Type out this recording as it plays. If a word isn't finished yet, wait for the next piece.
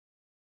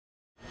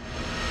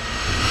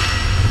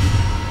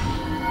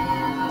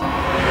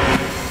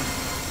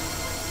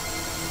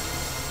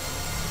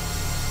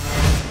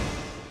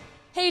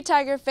Hey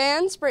Tiger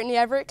fans, Brittany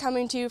Everett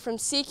coming to you from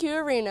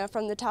CQ Arena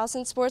from the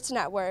Towson Sports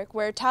Network,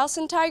 where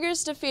Towson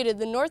Tigers defeated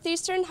the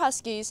Northeastern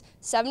Huskies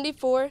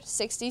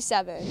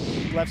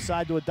 74-67. Left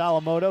side to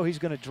Adala Moto, he's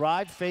going to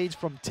drive, fades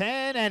from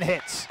 10 and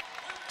hits.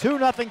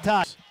 2-0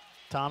 Tigers.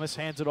 Thomas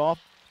hands it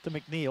off to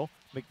McNeil.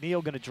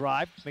 McNeil going to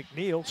drive,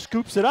 McNeil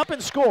scoops it up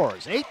and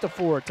scores.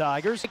 8-4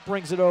 Tigers. Mike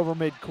brings it over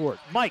midcourt.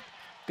 Mike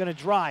going to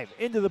drive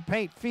into the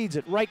paint, feeds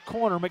it right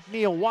corner.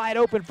 McNeil wide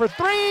open for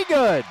three,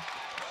 good.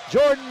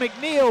 Jordan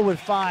McNeil with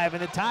 5,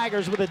 and the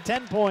Tigers with a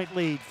 10-point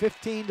lead,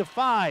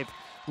 15-5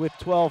 with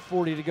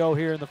 12:40 to go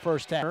here in the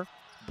first half.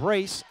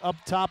 Brace up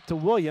top to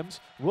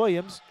Williams.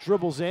 Williams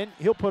dribbles in.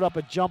 He'll put up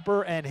a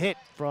jumper and hit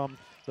from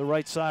the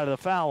right side of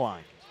the foul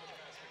line.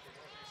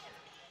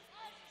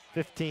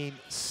 15-7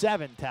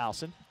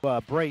 Towson.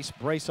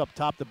 Brace up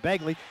top to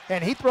Begley,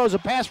 and he throws a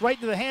pass right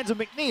into the hands of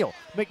McNeil.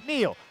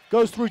 McNeil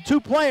goes through two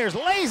players,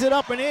 lays it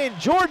up and in.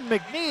 Jordan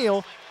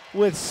McNeil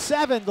with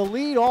 7 to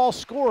lead all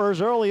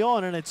scorers early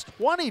on, and it's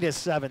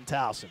 20-7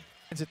 Towson.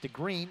 Hands it to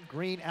Green.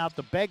 Green out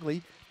to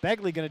Begley.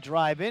 Begley going to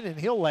drive in, and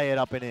he'll lay it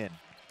up and in.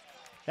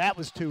 That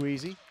was too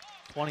easy.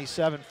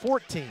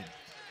 27-14.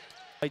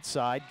 Right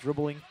side,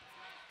 dribbling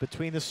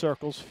between the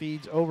circles,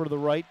 feeds over to the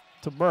right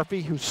to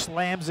Murphy, who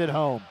slams it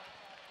home.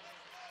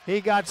 He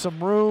got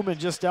some room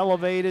and just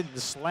elevated and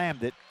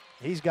slammed it.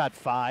 He's got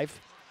 5.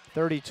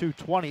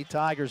 32-20,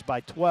 Tigers by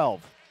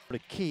 12. To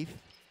Keith.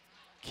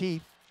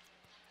 Keith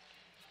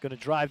going to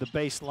drive the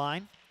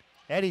baseline.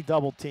 Eddie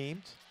double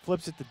teams,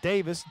 flips it to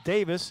Davis.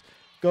 Davis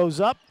goes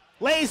up,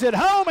 lays it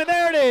home, and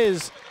there it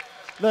is.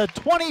 The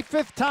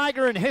 25th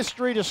Tiger in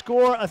history to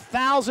score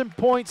 1,000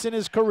 points in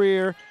his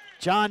career,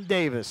 John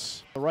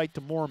Davis. Right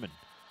to Mormon.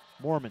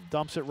 Mormon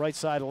dumps it right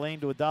side of the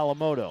lane to Adala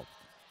Moto.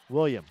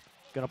 William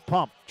going to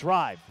pump,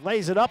 drive,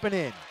 lays it up and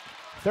in.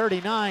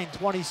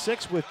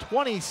 39-26 with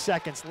 20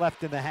 seconds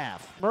left in the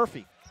half.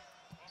 Murphy.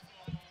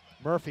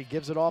 Murphy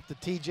gives it off to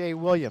TJ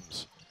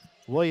Williams.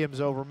 Williams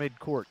over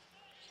midcourt.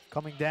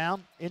 Coming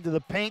down into the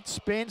paint,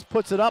 spins,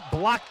 puts it up,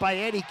 blocked by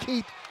Eddie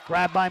Keith.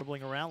 Grabbed by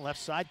dribbling around left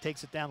side,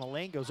 takes it down the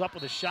lane, goes up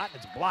with a shot,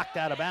 and it's blocked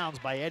out of bounds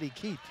by Eddie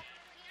Keith.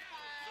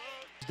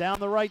 Down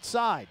the right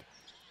side.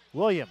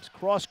 Williams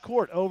cross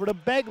court over to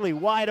Begley,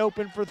 wide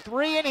open for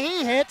 3, and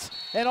he hits,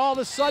 and all of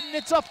a sudden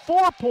it's a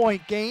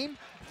 4-point game.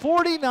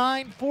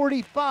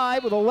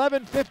 49-45 with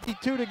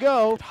 11:52 to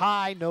go.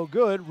 High, no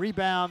good.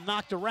 Rebound,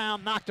 knocked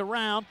around.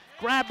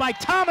 Grabbed by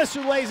Thomas,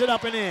 who lays it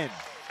up and in.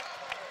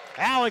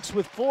 Alex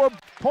with 4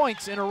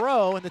 points in a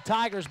row, and the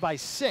Tigers by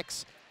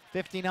 6.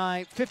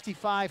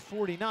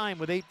 55-49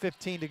 with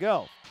 8:15 to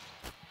go.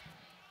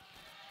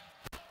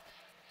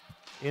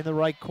 In the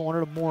right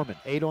corner to Mormon.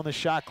 8 on the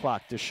shot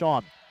clock.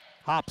 Deshaun.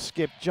 Hop,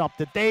 skip, jump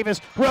to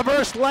Davis.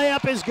 Reverse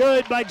layup is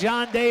good by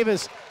John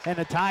Davis. And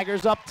the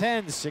Tigers up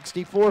 10,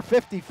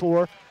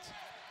 64-54.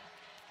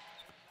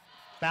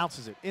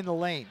 Bounces it in the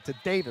lane to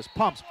Davis.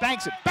 Pumps,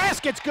 banks it.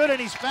 Basket's good, and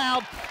he's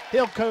fouled.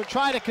 He'll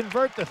try to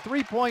convert the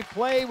 3-point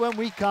play when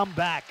we come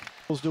back.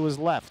 To his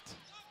left.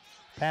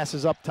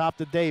 Passes up top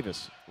to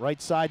Davis.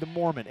 Right side to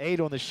Mormon.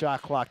 8 on the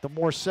shot clock to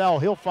Morcell.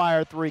 He'll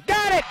fire 3.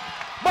 Got it!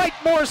 Mike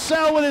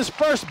Morcell with his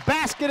first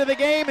basket of the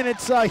game, and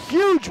it's a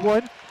huge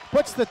one.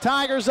 Puts the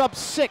Tigers up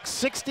 6,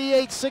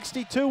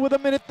 68-62 with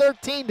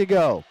 1:13 to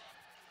go.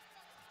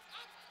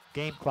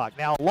 Game clock.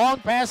 Now a long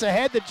pass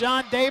ahead to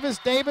John Davis.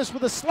 Davis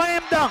with a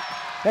slam dunk.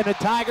 And the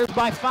Tigers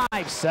by 5,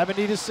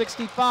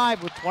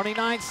 70-65 with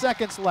 29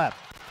 seconds left.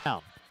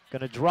 Now,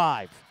 gonna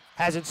drive.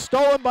 Has it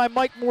stolen by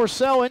Mike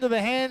Morcell into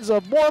the hands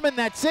of Mormon.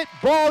 That's it.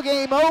 Ball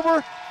game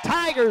over.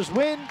 Tigers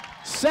win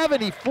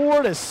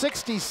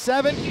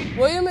 74-67.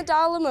 William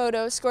Adala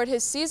Moto scored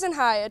his season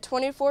high at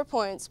 24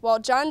 points, while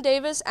John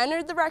Davis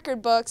entered the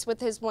record books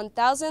with his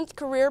 1,000th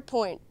career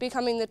point,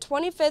 becoming the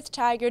 25th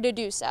Tiger to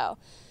do so.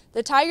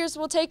 The Tigers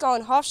will take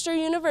on Hofstra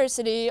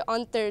University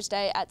on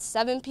Thursday at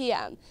 7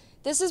 p.m.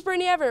 This is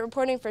Brittany Everett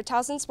reporting for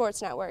Towson Sports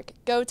Network.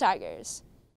 Go Tigers!